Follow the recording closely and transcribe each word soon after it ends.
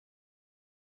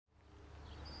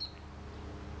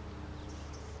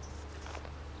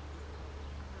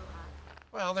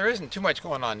Well, there isn't too much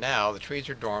going on now. The trees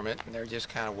are dormant and they're just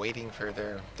kind of waiting for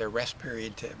their rest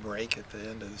period to break at the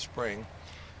end of the spring.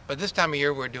 But this time of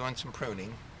year we're doing some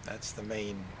pruning. That's the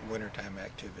main wintertime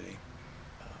activity.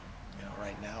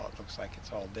 Right now it looks like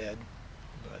it's all dead,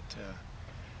 but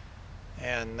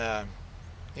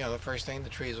the first thing, the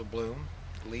trees will bloom,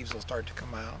 the leaves will start to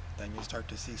come out, then you'll start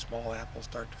to see small apples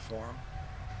start to form,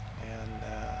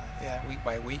 and week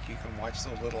by week you can watch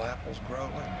those little apples grow,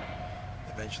 and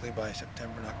eventually by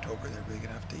September and October they're big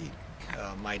enough to eat.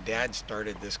 My dad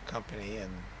started this company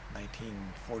in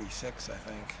 1946, I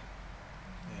think,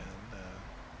 and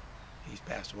he's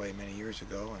passed away many years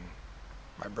ago, and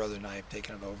my brother and I have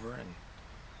taken it over, and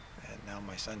now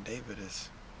my son David is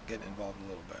getting involved a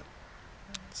little bit.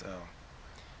 So,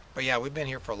 but yeah, we've been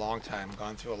here for a long time.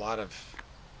 Gone through a lot of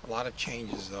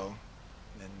changes though.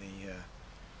 In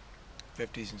the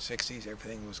 50s and 60s,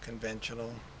 everything was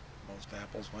conventional. Most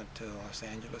apples went to Los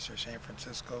Angeles or San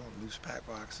Francisco, loose pack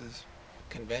boxes.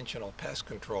 Conventional pest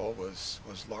control was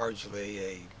largely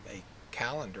a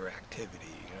calendar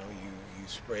activity. You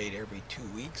sprayed every 2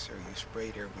 weeks or you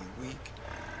sprayed every week.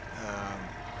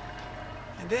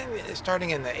 And then starting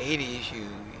in the 80s,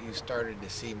 you started to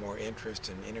see more interest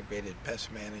in integrated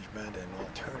pest management and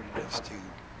alternatives to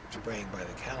spraying by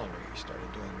the calendar. You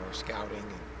started doing more scouting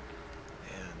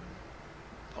and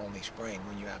only spraying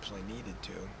when you absolutely needed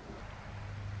to.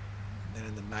 And then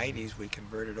in the 90s, we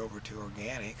converted over to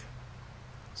organic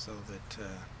so that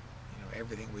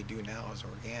everything we do now is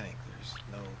organic. There's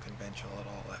no conventional at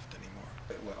all left anymore.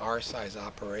 With our size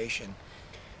operation,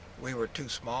 we were too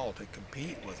small to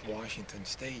compete with Washington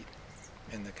State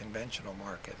in the conventional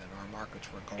market, and our markets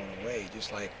were going away,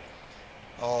 just like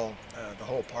the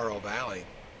whole Paro Valley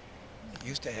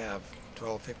used to have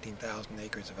 15,000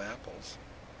 acres of apples.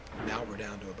 Now we're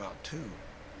down to about 2.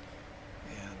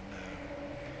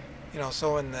 And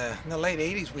so in the late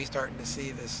 80s we started to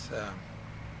see this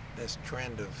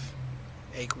trend of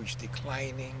acreage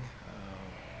declining.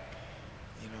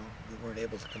 We weren't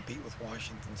able to compete with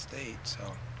Washington State,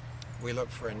 so we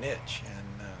looked for a niche,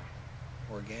 and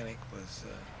organic was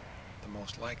the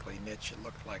most likely niche it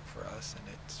looked like for us, and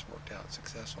it's worked out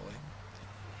successfully.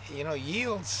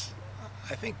 Yields,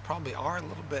 I think, probably are a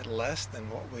little bit less than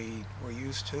what we were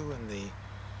used to in the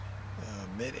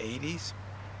mid-80s,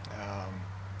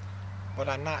 but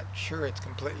I'm not sure it's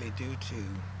completely due to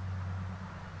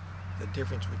the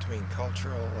difference between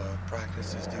cultural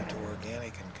practices due to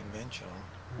organic and conventional.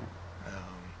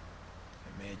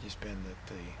 It may have just been that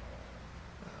the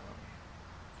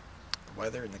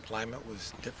weather and the climate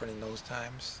was different in those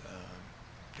times,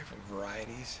 different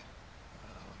varieties.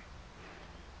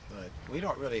 But we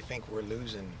don't really think we're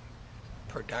losing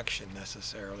production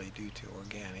necessarily due to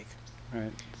organic.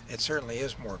 Right. It certainly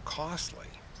is more costly,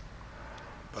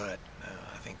 but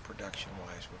I think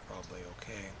production-wise we're probably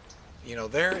okay.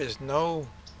 There is no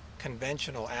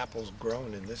conventional apples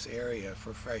grown in this area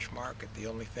for fresh market. The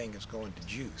only thing is going to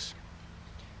juice.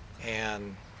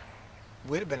 And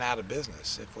we'd have been out of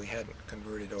business if we hadn't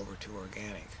converted over to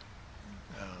organic.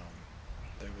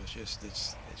 There was just,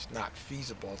 it's not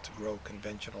feasible to grow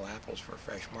conventional apples for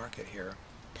fresh market here.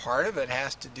 Part of it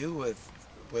has to do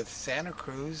with Santa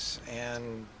Cruz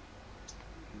and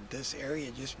this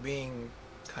area just being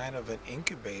kind of an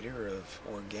incubator of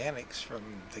organics from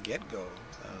the get-go.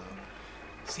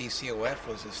 CCOF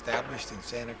was established in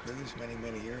Santa Cruz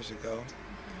many years ago,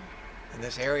 and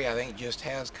this area I think just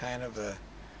has kind of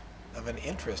an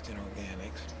interest in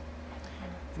organics.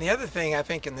 And the other thing I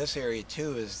think in this area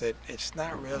too is that it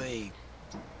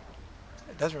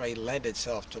doesn't really lend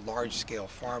itself to large-scale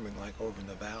farming like over in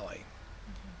the valley,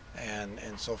 and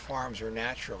so farms are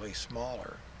naturally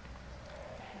smaller.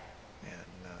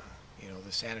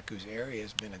 The Santa Cruz area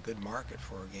has been a good market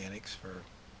for organics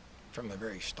from the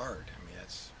very start. I mean,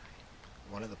 that's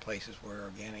one of the places where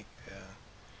organic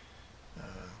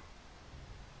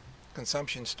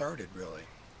consumption started, really.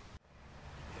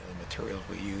 The materials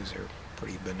we use are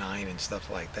pretty benign and stuff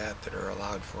like that are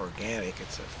allowed for organic.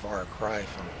 It's a far cry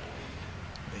from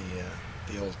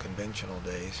the old conventional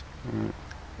days. Mm-hmm. And,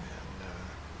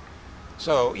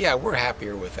 so yeah, we're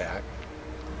happier with that.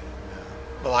 And,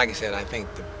 but like I said, I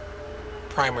think the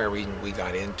primary reason we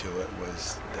got into it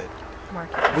was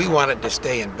that we wanted to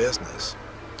stay in business,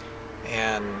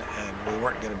 and we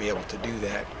weren't going to be able to do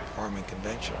that farming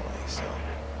conventionally. So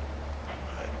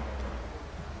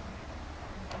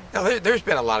now, there's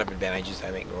been a lot of advantages,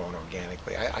 I think, growing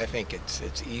organically. I think it's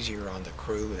easier on the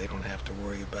crew. They don't have to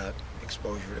worry about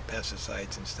exposure to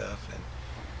pesticides and stuff, and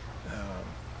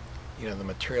you know, the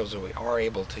materials that we are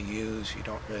able to use. You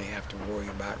don't really have to worry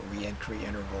about re-entry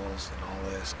intervals and all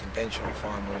this. Conventional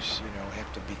farmers, you know,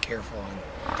 have to be careful on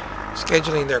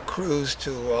scheduling their crews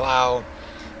to allow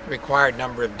the required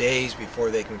number of days before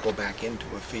they can go back into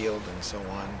a field and so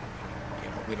on. You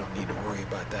know, we don't need to worry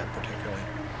about that particularly.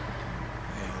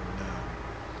 And,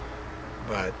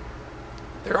 but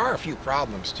there are a few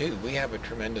problems too. We have a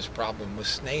tremendous problem with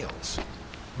snails.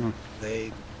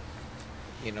 They,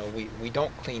 you know, we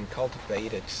don't clean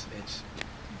cultivate. It's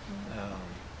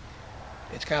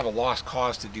kind of a lost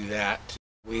cause to do that.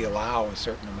 We allow a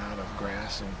certain amount of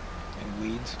grass and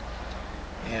weeds,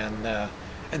 and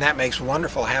that makes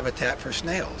wonderful habitat for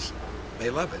snails. They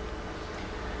love it.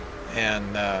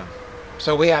 And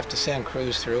so we have to send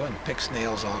crews through and pick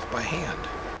snails off by hand.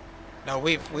 No,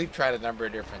 we've tried a number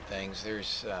of different things. There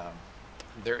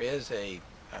is a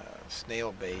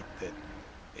snail bait that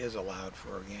is allowed for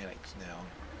organics now,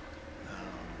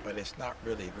 but it's not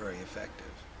really very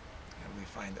effective, and we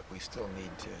find that we still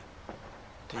need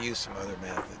to use some other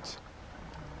methods.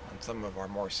 On some of our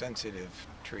more sensitive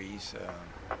trees,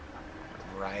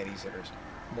 varieties that are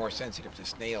more sensitive to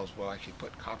snails, we'll actually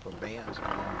put copper bands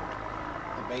along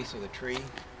the base of the tree.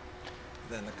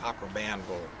 Then the copper band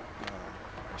will,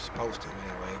 or supposed to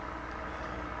anyway,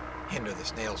 hinder the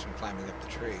snails from climbing up the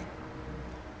tree.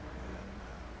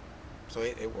 So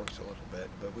it works a little bit,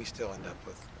 but we still end up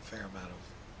with a fair amount of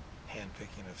hand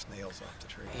picking of snails off the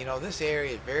tree. You know, this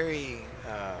area is very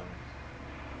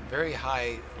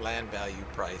high land value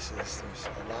prices. There's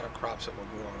a lot of crops that will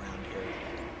grow around here.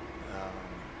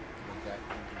 You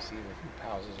can see the few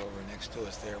houses over next to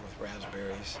us there with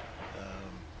raspberries.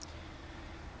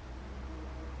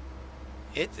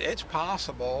 It's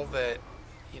possible that,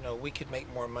 you know, we could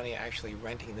make more money actually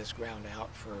renting this ground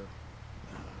out for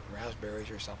raspberries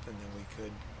or something than we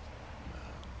could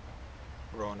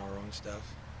growing our own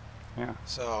stuff. Yeah.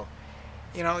 So,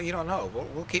 you know, you don't know.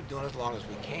 We'll keep doing it as long as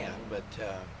we can, but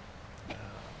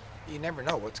you never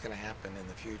know what's going to happen in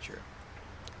the future.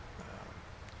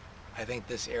 I think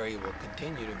this area will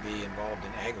continue to be involved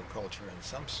in agriculture in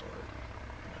some sort.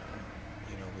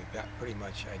 You know, we've got pretty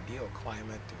much ideal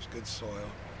climate. There's good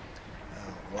soil.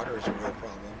 Water is a real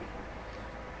problem.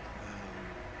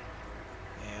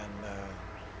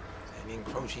 And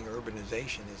encroaching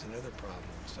urbanization is another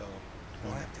problem. So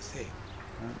we'll have to see.